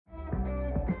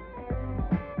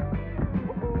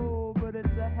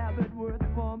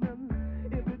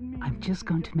just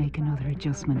going to make another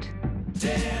adjustment.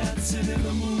 Dancing in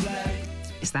the moonlight.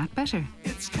 Is that better?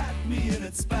 It's caught me in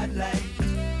its spotlight.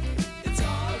 It's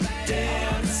alright.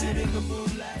 Dancing in the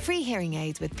moonlight. Free hearing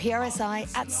aids with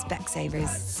PRSI at Specsavers.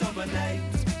 Summer night.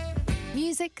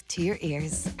 Music to your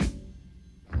ears.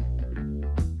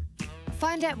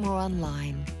 Find out more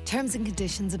online. Terms and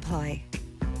conditions apply.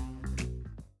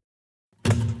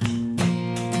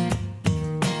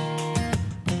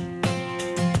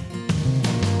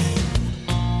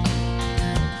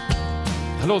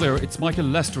 Hello there, it's Michael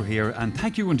Lester here, and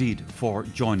thank you indeed for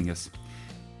joining us.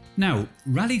 Now,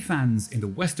 rally fans in the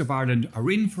west of Ireland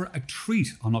are in for a treat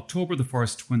on October the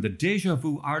 1st when the Deja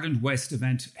Vu Ireland West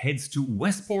event heads to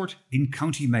Westport in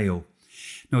County Mayo.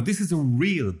 Now, this is a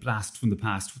real blast from the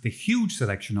past with a huge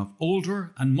selection of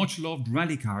older and much-loved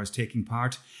rally cars taking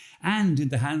part, and in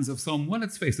the hands of some, well,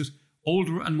 let's face it,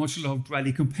 older and much-loved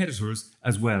rally competitors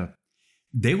as well.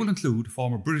 They will include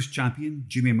former British champion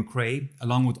Jimmy McRae,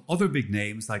 along with other big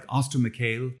names like Austin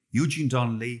McHale, Eugene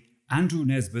Donnelly, Andrew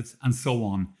Nesbitt, and so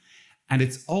on. And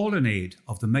it's all in aid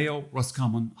of the Mayo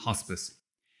Roscommon Hospice.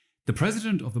 The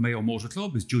president of the Mayo Motor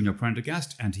Club is Junior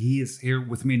Prendergast, and he is here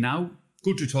with me now.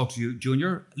 Good to talk to you,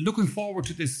 Junior. Looking forward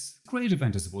to this great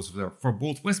event, I suppose, for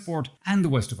both Westport and the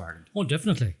west of Ireland. Oh,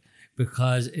 definitely.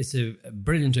 Because it's a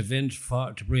brilliant event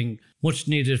to bring much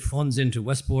needed funds into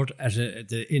Westport at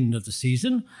the end of the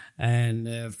season,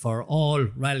 and for all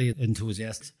rally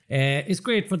enthusiasts. It's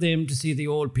great for them to see the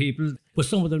old people, but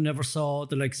some of them never saw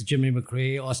the likes of Jimmy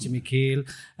McRae, Austin McHale,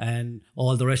 and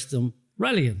all the rest of them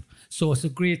rallying. So it's a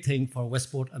great thing for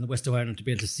Westport and the west of Ireland to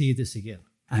be able to see this again.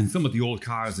 And some of the old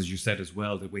cars, as you said as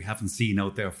well, that we haven't seen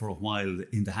out there for a while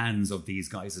in the hands of these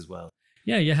guys as well.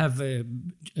 Yeah, you have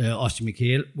Austin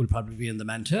McHale will probably be in the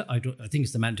Manta. I think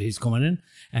it's the Manta he's coming in.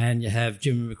 And you have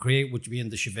Jimmy McRae, which will be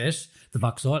in the Chevette, the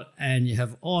Vauxhall. And you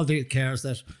have all the cars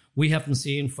that we haven't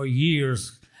seen for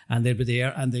years. And they'll be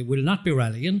there, and they will not be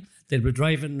rallying. They'll be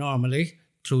driving normally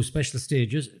through special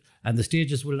stages. And the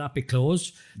stages will not be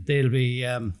closed. They'll be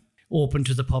open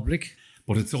to the public.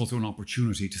 But it's also an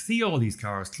opportunity to see all these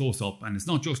cars close up, and it's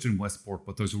not just in Westport,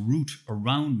 but there's a route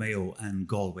around Mayo and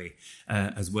Galway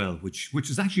as well, which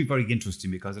is actually very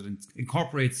interesting because it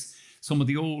incorporates some of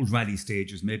the old rally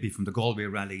stages, maybe from the Galway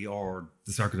Rally or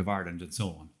the Circuit of Ireland and so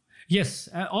on. Yes,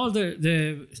 all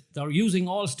they're using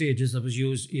all stages that was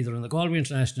used either in the Galway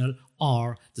International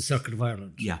or the Circuit of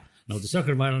Ireland. Yeah. Now, the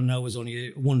Circuit of Ireland now is only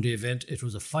a one-day event. It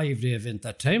was a 5-day event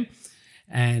that time.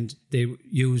 And they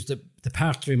used the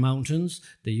Partry Mountains,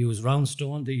 they used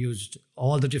Roundstone, they used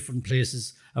all the different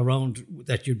places around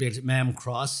that you'd be able to, Mam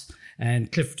Cross and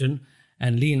Clifton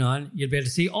and Leanon. You'd be able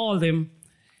to see all them,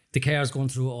 the cars going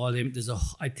through all them.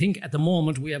 I think at the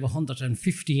moment we have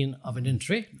 115 of an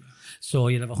entry. So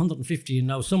you'll have 115.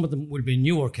 Now some of them will be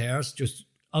newer cars, just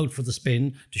out for the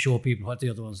spin to show people what the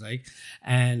other one's like.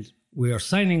 And we are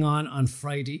signing on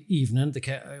Friday evening. The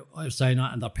car sign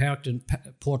on, and they're parked in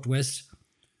Port West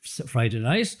Friday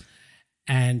night,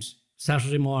 and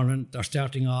Saturday morning they're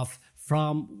starting off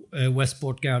from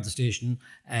Westport Garda Station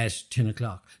at 10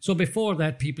 o'clock. So before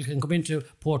that, people can come into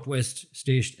Port West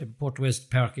Station, Port West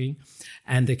parking,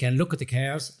 and they can look at the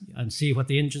cars and see what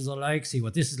the engines are like, see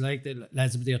what this is like. The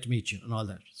lads will be there to meet you and all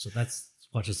that. So that's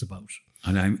what it's about.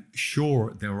 And I'm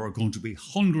sure there are going to be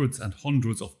hundreds and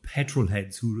hundreds of petrol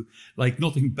heads who like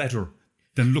nothing better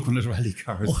than looking at rally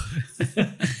cars.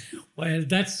 Well,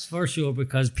 that's for sure,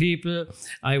 because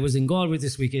I was in Galway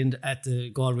this weekend at the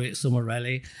Galway Summer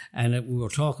Rally, and we were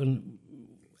talking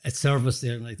at service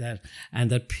there and like that, and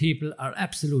that people are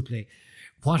absolutely,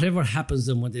 whatever happens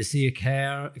to them when they see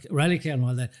a rally car and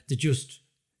all that, they just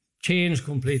change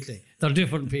completely. They're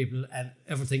different people, and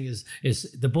everything is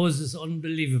the buzz is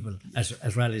unbelievable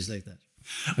at rallies like that.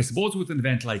 I suppose with an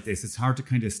event like this, it's hard to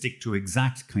kind of stick to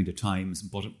exact kind of times,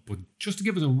 but just to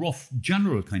give us a rough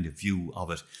general kind of view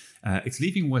of it, it's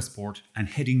leaving Westport and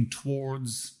heading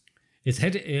towards... It's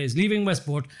leaving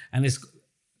Westport, and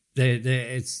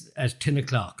it's at 10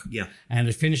 o'clock. Yeah. And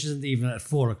it finishes in the evening at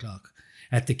 4 o'clock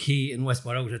at the quay in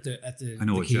Westport, out at the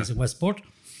quays in Westport.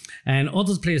 And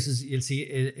other places you'll see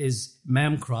is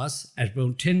Mam Cross at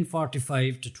around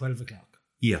 10:45 to 12 o'clock.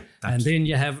 Yeah. And then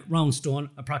you have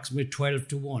Roundstone approximately 12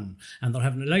 to 1. And they're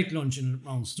having a light lunch in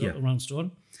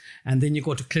Roundstone. And then you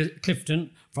go to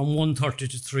Clifton from 1:30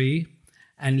 to 3,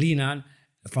 and Leanon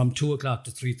from 2 o'clock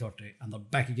to 3:30. And they're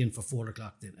back again for 4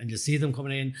 o'clock then. And you see them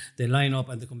coming in, they line up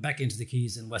and they come back into the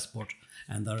quays in Westport.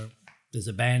 And there's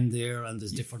a band there, and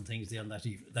there's different things there on that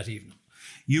evening.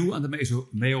 You and the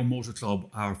Mayo Motor Club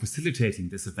are facilitating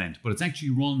this event, but it's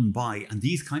actually run by, and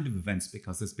these kind of events,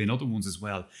 because there's been other ones as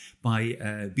well,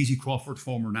 by B.T. Crawford,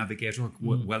 former navigator,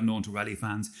 well known to rally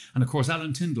fans, and of course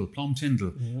Alan Tyndall, Plum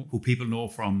Tyndall, who people know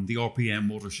from the RPM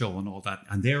Motor Show and all that,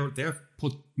 and they're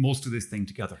put most of this thing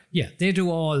together. Yeah, they do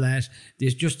all that.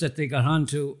 It's just that they got on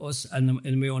to us and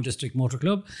in the Mayo District Motor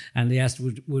Club, and they asked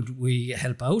would we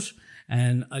help out.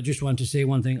 And I just want to say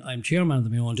one thing: I'm chairman of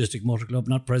the Mayo District Motor Club,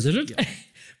 not president. Yeah.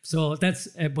 So that's.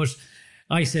 But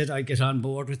I said I'd get on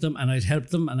board with them and I'd help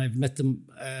them, and I've met them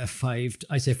 5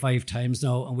 times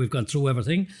now, and we've gone through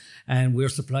everything, and we're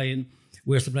supplying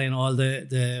all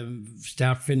the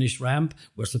start-finish ramp.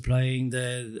 We're supplying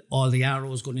all the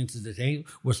arrows going into the thing.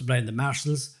 We're supplying the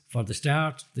marshals for the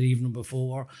start, the evening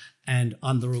before, and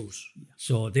on the route.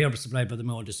 So they are supplied by the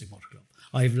Mayo District Motor Club.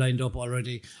 I've lined up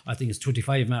already, I think it's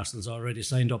 25 marshals already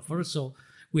signed up for it, so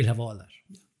we'll have all that.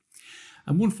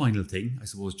 And one final thing, I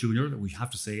suppose, Junior, that we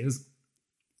have to say is,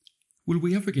 will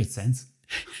we ever get sense?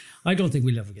 I don't think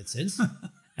we'll ever get sense.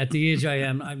 At the age I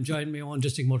am, I'm joined my own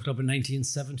district motor club in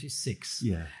 1976.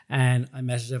 Yeah. And I'm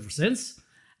at it ever since.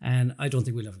 And I don't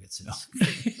think we'll ever get sense.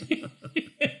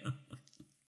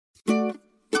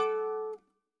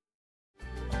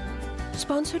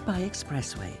 Sponsored by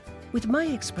Expressway. With My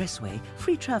Expressway,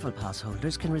 free travel pass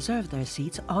holders can reserve their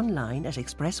seats online at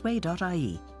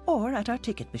expressway.ie or at our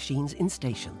ticket machines in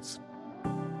stations.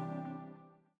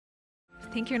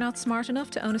 Think you're not smart enough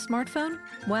to own a smartphone?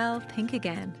 Well, think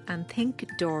again and think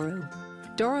Doro.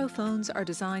 Doro phones are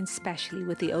designed specially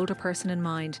with the older person in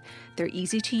mind. They're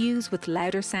easy to use with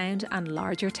louder sound and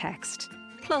larger text.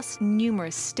 Plus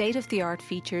numerous state-of-the-art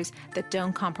features that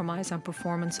don't compromise on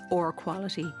performance or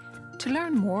quality. To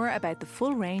learn more about the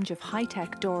full range of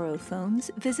high-tech Doro phones,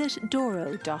 visit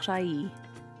doro.ie.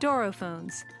 Doro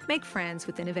phones. Make friends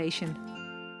with innovation.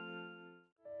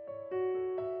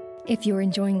 If you're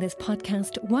enjoying this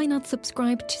podcast, why not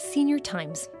subscribe to Senior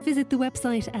Times? Visit the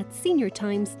website at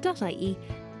seniortimes.ie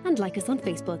and like us on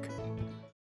Facebook.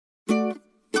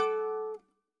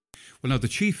 Well, now, the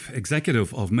Chief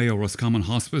Executive of Mayo Roscommon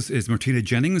Hospice is Martina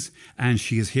Jennings, and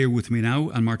she is here with me now.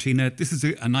 And Martina, this is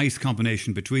a nice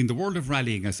combination between the world of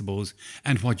rallying, I suppose,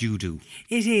 and what you do.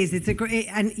 It is. It's a great,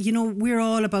 and you know, we're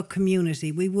all about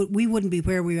community. We wouldn't be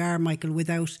where we are, Michael,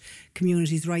 without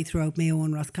communities right throughout Mayo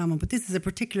and Roscommon. But this is a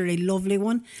particularly lovely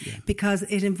one because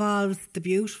it involves the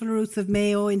beautiful roots of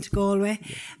Mayo into Galway,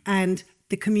 and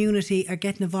the community are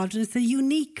getting involved, and it's a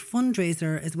unique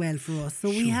fundraiser as well for us. So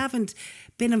we haven't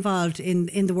been involved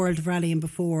in the world of rallying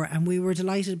before, and we were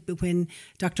delighted when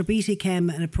Dr. Beattie came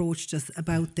and approached us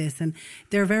about this, and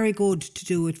they're very good to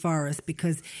do it for us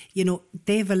because, you know,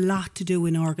 they have a lot to do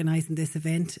in organising this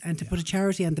event, and to put a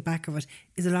charity on the back of it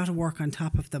is a lot of work on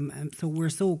top of them, and so we're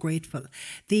so grateful.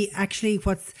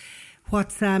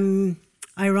 What's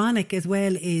ironic as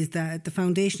well is that the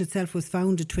foundation itself was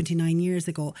founded 29 years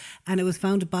ago, and it was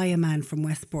founded by a man from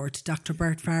Westport, Dr.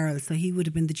 Bert Farrell. So he would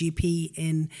have been the GP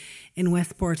in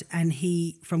Westport, and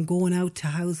he, from going out to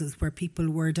houses where people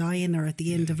were dying or at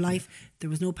the end of life, there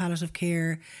was no palliative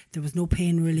care, there was no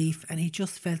pain relief, and he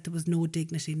just felt there was no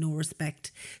dignity, no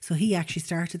respect. So he actually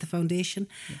started the foundation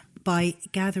by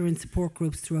gathering support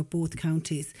groups throughout both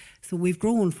counties. So we've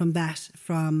grown from that,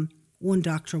 from one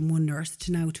doctor and one nurse,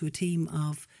 to now to a team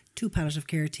of 2 palliative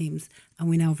care teams, and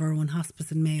we now have our own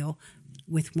hospice in Mayo,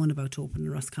 with one about to open in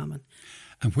Roscommon.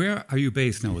 And where are you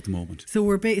based now at the moment? So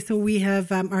we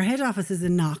have our head office is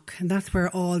in Knock, and that's where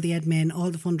all the admin,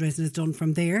 all the fundraising is done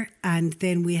from there. And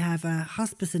then we have a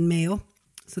hospice in Mayo.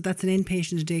 So that's an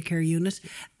inpatient and daycare unit,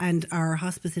 and our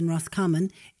hospice in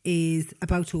Roscommon is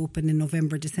about to open in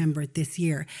November, December this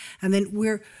year. And then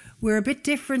we're a bit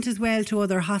different as well to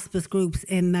other hospice groups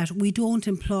in that we don't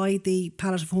employ the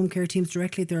palliative home care teams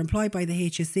directly. They're employed by the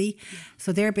HSE.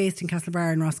 So they're based in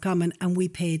Castlebar and Roscommon, and we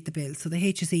paid the bill. So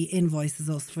the HSE invoices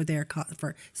us for their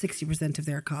for 60% of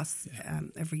their costs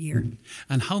every year.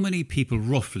 And how many people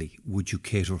roughly would you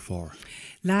cater for?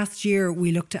 Last year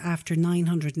we looked after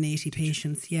 980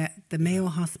 patients. Yeah, the Mayo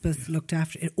Hospice looked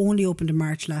after, it only opened in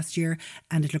March last year,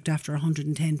 and it looked after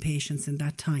 110 patients in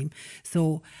that time.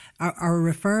 So our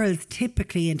referrals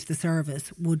typically into the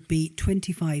service would be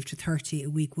 25 to 30 a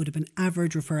week, would have been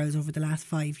average referrals over the last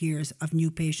 5 years of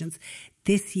new patients.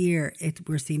 This year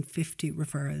we're seeing 50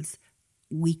 referrals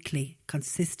weekly,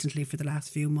 consistently for the last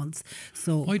few months.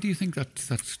 So why do you think that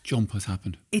jump has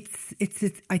happened? It's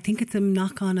I think it's a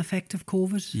knock-on effect of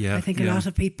COVID. Yeah, I think a lot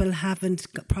of people haven't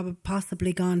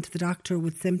possibly gone to the doctor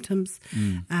with symptoms,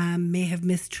 may have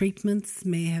missed treatments,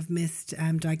 may have missed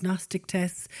diagnostic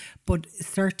tests, but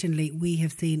certainly we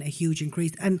have seen a huge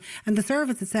increase. And the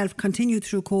service itself continued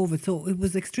through COVID, so it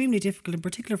was extremely difficult, in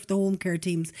particular for the home care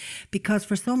teams, because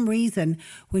for some reason,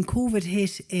 when COVID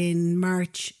hit in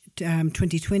March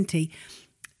 2020,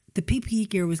 the PPE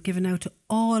gear was given out to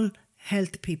all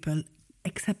health people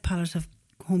except palliative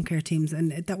home care teams,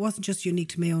 and that wasn't just unique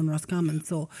to Mayo and Roscommon.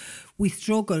 So we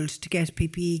struggled to get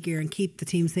PPE gear and keep the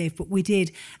team safe, but we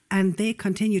did, and they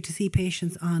continue to see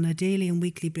patients on a daily and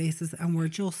weekly basis, and were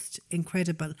just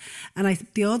incredible. And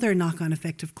the other knock-on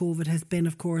effect of COVID has been,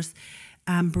 of course,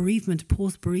 bereavement,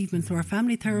 post-bereavement. So our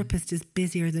family therapist is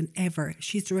busier than ever.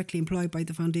 She's directly employed by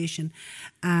the foundation.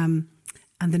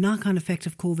 And the knock-on effect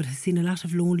of COVID has seen a lot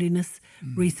of loneliness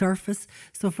resurface.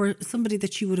 So for somebody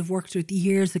that she would have worked with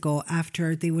years ago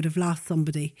after they would have lost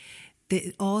somebody,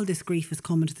 all this grief is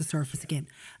coming to the surface again.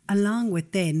 Along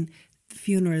with then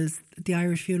funerals, the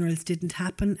Irish funerals didn't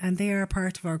happen, and they are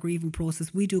part of our grieving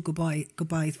process. We do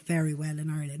goodbyes very well in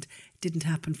Ireland. It didn't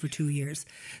happen for 2 years.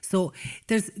 So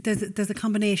there's a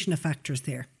combination of factors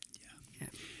there. Yeah.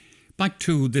 Back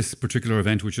to this particular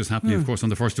event, which is happening, of course, on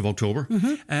the 1st of October.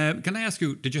 Can I ask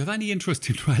you, did you have any interest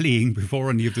in rallying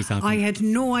before any of this happened? I had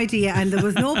no idea, and there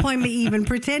was no point me even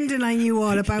pretending I knew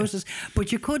all about it.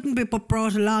 But you couldn't be but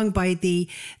brought along by the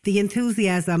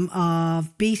enthusiasm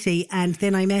of Beatty, and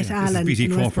then I met Alan. This is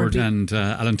Beatty Crawford and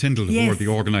Alan Tyndall, who were the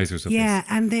organisers of this. Yeah,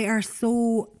 and they are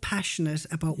so passionate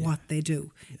about what they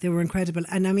do. They were incredible.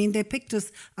 And I mean, they picked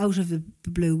us out of the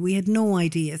blue. We had no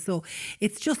idea. So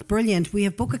it's just brilliant. We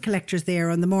have bucket collectors there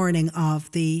on the morning of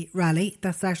the rally,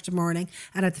 that's Saturday morning,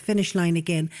 and at the finish line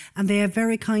again. And they have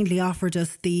very kindly offered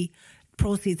us the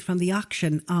proceeds from the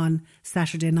auction on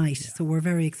Saturday night. So we're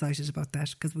very excited about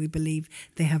that, because we believe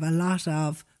they have a lot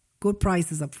of good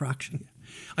prizes up for auction.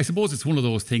 I suppose it's one of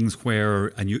those things where,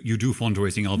 and you do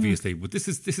fundraising obviously, but this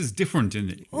is different,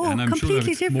 and I'm sure that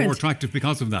it's different. More attractive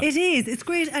because of that. It is. It's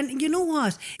great. And you know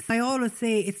what? I always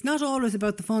say it's not always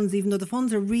about the funds, even though the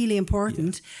funds are really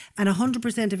important, and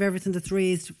 100% of everything that's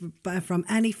raised from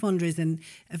any fundraising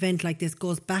event like this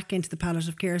goes back into the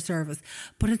palliative care service.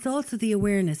 But it's also the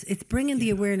awareness. It's bringing the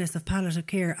awareness of palliative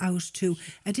care out to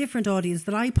a different audience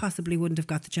that I possibly wouldn't have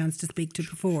got the chance to speak to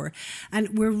before.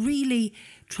 And we're really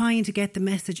trying to get the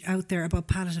message out there about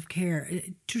palliative care.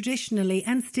 Traditionally,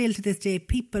 and still to this day,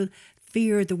 people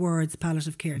fear the words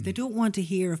palliative care. They don't want to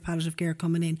hear of palliative care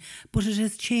coming in, but it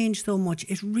has changed so much.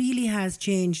 It really has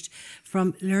changed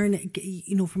from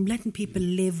from letting people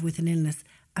live with an illness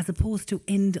as opposed to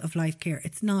end of life care.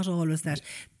 It's not always that.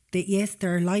 Yes,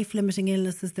 there are life limiting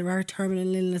illnesses, there are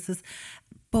terminal illnesses,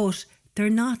 but they're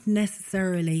not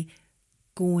necessarily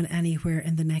going anywhere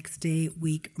in the next day,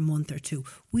 week, month or two.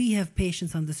 We have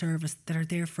patients on the service that are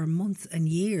there for months and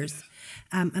years,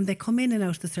 and they come in and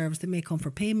out of the service. They may come for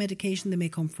pain medication, they may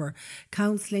come for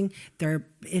counselling, their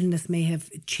illness may have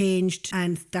changed,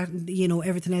 and that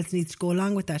everything else needs to go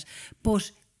along with that, but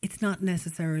it's not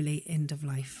necessarily end of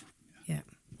life. Yeah.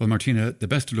 Well, Martina, the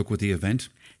best of luck with the event,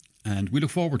 and we look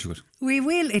forward to it. We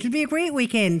will. It'll be a great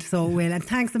weekend, so it will. And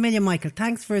thanks a million, Michael.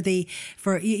 Thanks for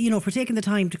taking the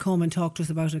time to come and talk to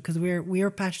us about it, because we're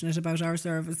passionate about our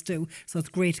service too. So it's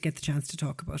great to get the chance to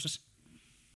talk about it.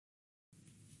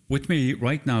 With me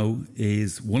right now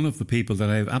is one of the people that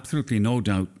I have absolutely no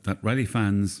doubt that rally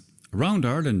fans around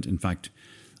Ireland, in fact,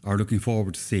 are looking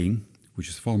forward to seeing, which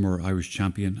is former Irish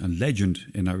champion and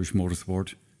legend in Irish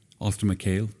motorsport, Austin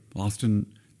McHale. Austin,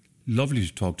 lovely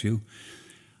to talk to you.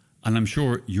 And I'm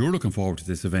sure you're looking forward to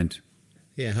this event.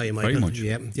 Yeah, hi, Michael. Very much.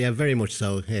 Yeah, very much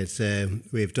so. It's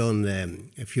we've done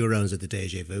a few rounds at the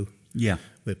Deja Vu. Yeah.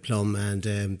 With Plum, and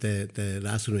the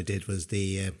last one we did was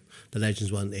the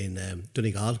Legends one in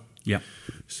Donegal. Yeah.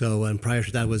 So, and prior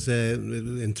to that was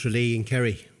in Tralee in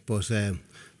Kerry. But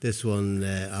this one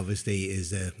obviously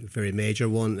is a very major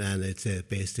one, and it's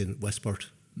based in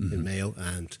Westport in Mayo,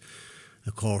 and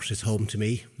of course it's home to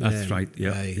me. That's right.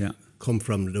 Yeah. Come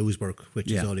from Lewisburg,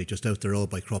 which is only just out the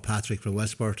road by Croagh-Patrick from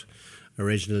Westport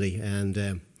originally, and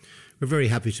we're very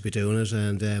happy to be doing it.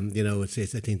 And I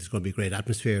think there's going to be a great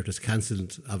atmosphere. It was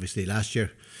cancelled obviously last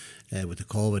year with the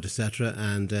COVID, etc.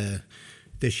 And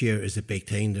this year is a big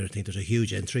thing. I think there's a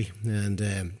huge entry,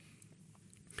 and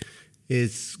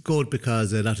it's good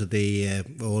because a lot of the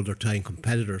older time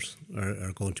competitors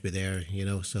are going to be there.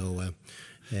 So.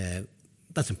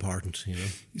 That's important,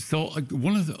 So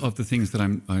one of the things that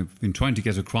I've been trying to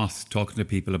get across talking to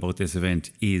people about this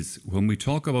event is when we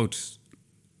talk about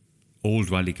old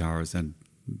rally cars and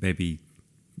maybe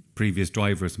previous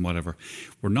drivers and whatever,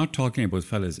 we're not talking about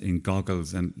fellas in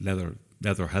goggles and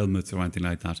leather helmets or anything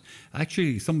like that.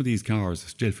 Actually, some of these cars are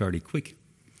still fairly quick.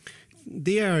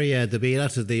 They are, yeah. There'll be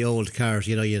lots of the old cars.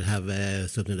 You know, you'd have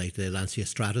something like the Lancia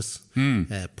Stratus,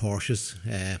 Porsches,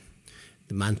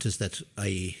 the Mantis that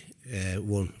I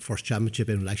won first championship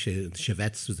in. Actually, the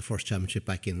Chevettes was the first championship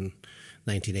back in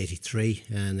 1983,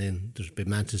 and then there's been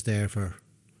Mantis there for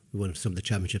won some of the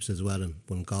championships as well, and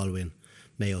won Galway and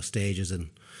Mayo stages and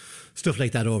stuff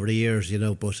like that over the years. You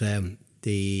know, but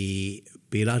the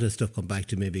be a lot of stuff come back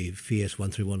to maybe Fiat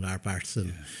 131 Abarths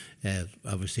and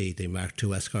obviously the Mark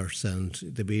II Escorts, and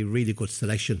there'll be a really good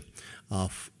selection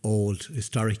of old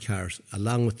historic cars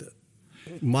along with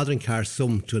modern cars,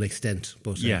 some to an extent,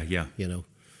 but you know,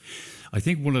 I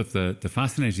think one of the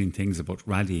fascinating things about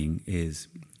rallying is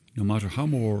no matter how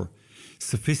more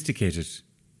sophisticated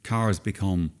cars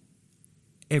become,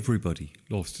 everybody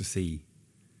loves to see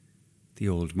the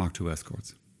old Mark II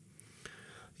Escorts.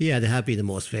 Yeah, they have been the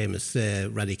most famous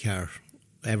rally car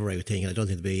ever, I would think. I don't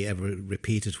think they'll be ever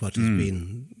repeated what has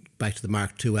been back to the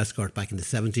Mark II Escort back in the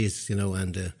 70s, you know,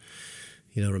 and,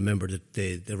 you know, remember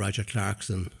the Roger Clarks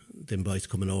and them boys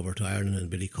coming over to Ireland and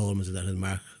Billy Coleman's and that, and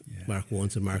Mark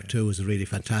 1s and Mark II was really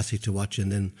fantastic to watch.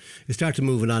 And then it started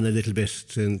moving on a little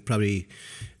bit, and probably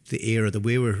the era that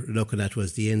we were looking at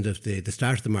was the end of the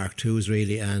start of the Mark IIs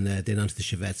really, and then onto the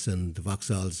Chevettes and the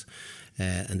Vauxhalls.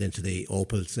 And then to the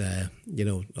Opels, you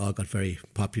know, all got very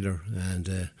popular. And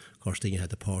of course, then you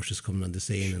had the Porsches coming on the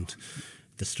scene, and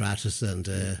the Stratus and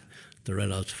the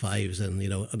Renault 5s, and you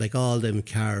know, like all them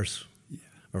cars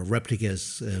or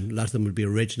replicas. A lot of them will be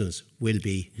originals. Will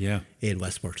be in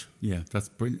Westport. Yeah, that's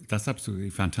brilliant. That's absolutely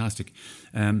fantastic.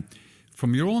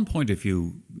 From your own point of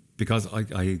view, because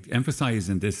I emphasise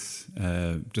in this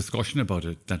discussion about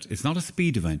it that it's not a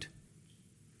speed event.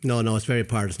 No, it's very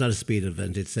important. It's not a speed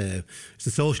event. It's a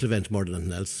social event more than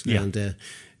anything else. Yeah.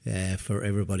 And for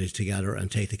everybody to gather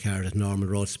and take the car at normal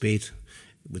road speed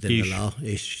within the law.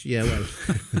 Yeah, well,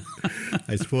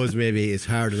 I suppose maybe it's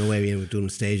hard in a way when we're doing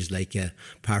stages like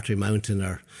Partry Mountain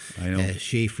or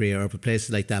Sheafrey or places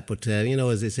like that. But, you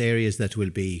know, it's areas that will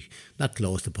be not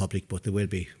closed to public, but there will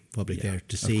be public there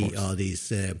to see all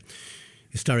these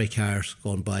historic cars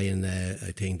going by, and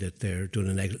I think that they're doing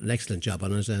an excellent job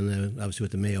on it, and obviously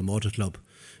with the Mayo Motor Club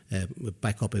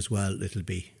back up as well, it'll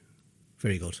be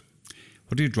very good.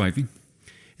 What are you driving?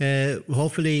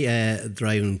 Hopefully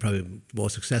driving probably the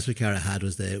most successful car I had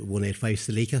was the 185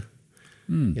 Celica.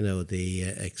 You know, the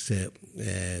ex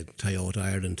Toyota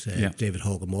Ireland David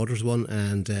Hogan Motors one,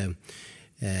 and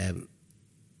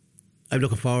I'm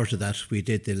looking forward to that. We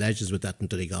did the Legends with that in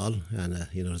Donegal, and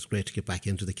you know, it's great to get back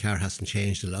into. The car hasn't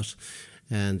changed a lot,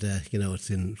 and you know, it's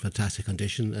in fantastic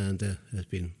condition, and it's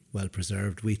been well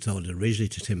preserved. We sold it originally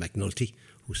to Tim McNulty,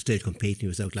 who's still competing. He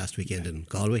was out last weekend in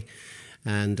Galway,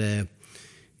 and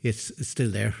it's still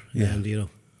there, and you know,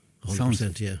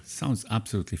 100%. Sounds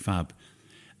absolutely fab,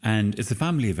 and it's a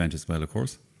family event as well, of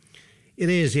course. It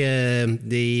is, yeah.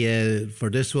 The for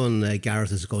this one,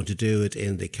 Gareth is going to do it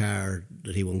in the car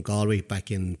that he won Galway back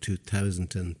in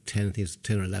 2010. I think it's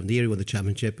 10 or 11. The year he won the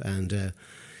championship, and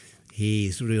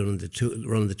he's running the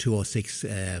 206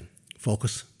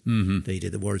 Focus. They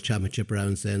did the World Championship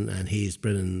rounds then, and he's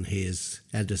bringing his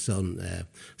eldest son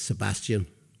Sebastian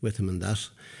with him in that,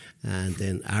 and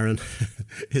then Aaron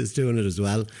is doing it as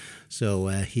well. So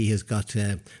he has got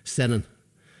Senan.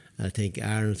 I think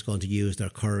Aaron's going to use their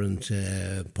current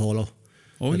Polo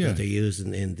that they're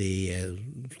using in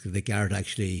the Garrett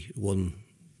actually won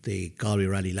the Galway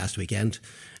Rally last weekend,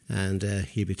 and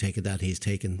he'll be taking that. He's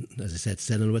taken, as I said,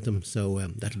 Senan with him, so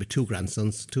that'll be two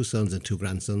sons and two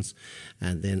grandsons,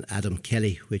 and then Adam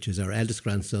Kelly, which is our eldest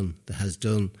grandson, that has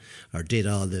done or did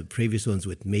all the previous ones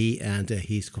with me, and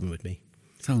he's coming with me.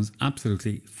 Sounds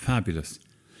absolutely fabulous.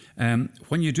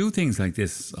 When you do things like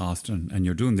this, Austin, and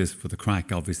you're doing this for the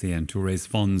crack, obviously, and to raise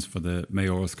funds for the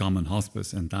Mayo Roscommon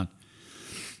Hospice and that,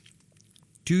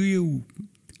 do you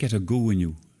get a go in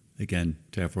you again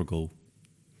to ever go?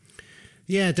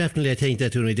 Yeah, definitely. I think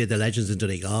that when we did the Legends in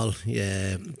Donegal,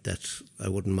 that I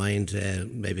wouldn't mind.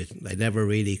 Maybe I never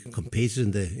really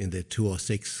competed in the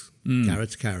 206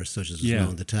 Garrett's cars, such as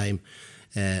around the time.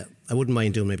 I wouldn't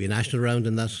mind doing maybe a national round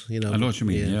in that, you know. I know what you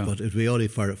mean, but it'd be only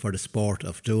for the sport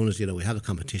of doing it. You know, we have a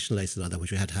competition license on that,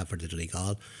 which we had to have for the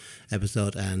Donegal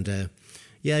episode, and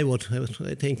I would.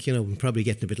 I think, you know, probably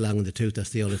getting a bit long in the tooth. That's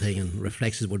the only thing, and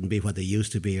reflexes wouldn't be what they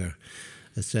used to be, or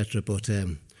etc. But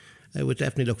I would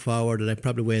definitely look forward, and I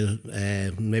probably will.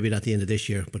 Maybe not the end of this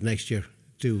year, but next year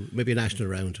do maybe a national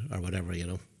round or whatever. You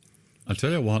know. I'll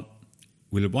tell you what.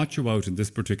 we'll watch you out in this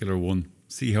particular one,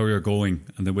 see how you're going,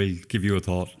 and then we'll give you a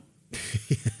thought.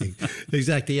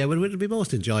 Exactly, yeah. Well, it'll be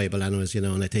most enjoyable, anyways, you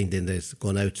know, and I think then there's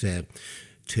going out to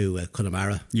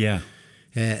Connemara. Yeah.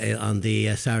 On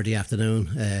the Saturday afternoon,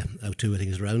 out to, I think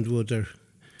it's Roundwood or...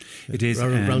 It is.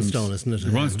 Roundstone, isn't it?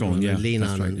 Roundstone, yeah.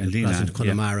 Leanan right. and Leanan,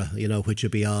 Connemara, you know, which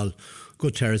would be all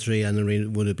good territory and there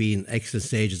would have been excellent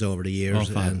stages over the years.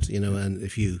 And, you know, and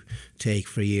if you take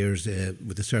for years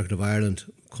with the Circuit of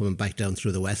Ireland coming back down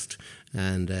through the west,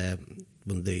 and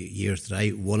one of the years that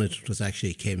I won it was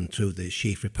actually came through the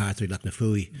Sheafrey, Partry,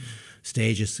 Loughnafooey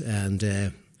stages, and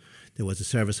there was a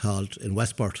service hall in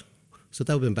Westport. So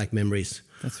that would have been back memories.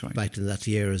 That's right. Back to that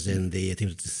year as in I think it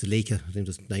was the Salika, I think it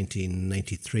was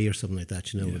 1993 or something like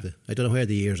that, you know. Yeah. I don't know where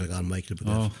the years are gone, Michael,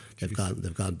 but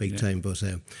they've gone big time. But,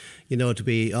 you know, to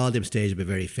be, all them stages will be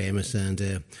very famous. And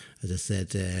as I said,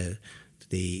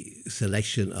 the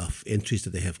selection of entries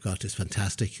that they have got is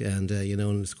fantastic. And, you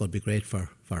know, and it's going to be great for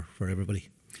everybody.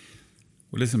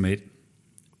 Well, listen, mate,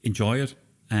 enjoy it.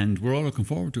 And we're all looking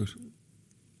forward to it.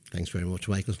 Thanks very much,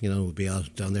 Michael. You know, we'll be all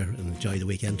down there and enjoy the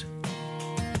weekend.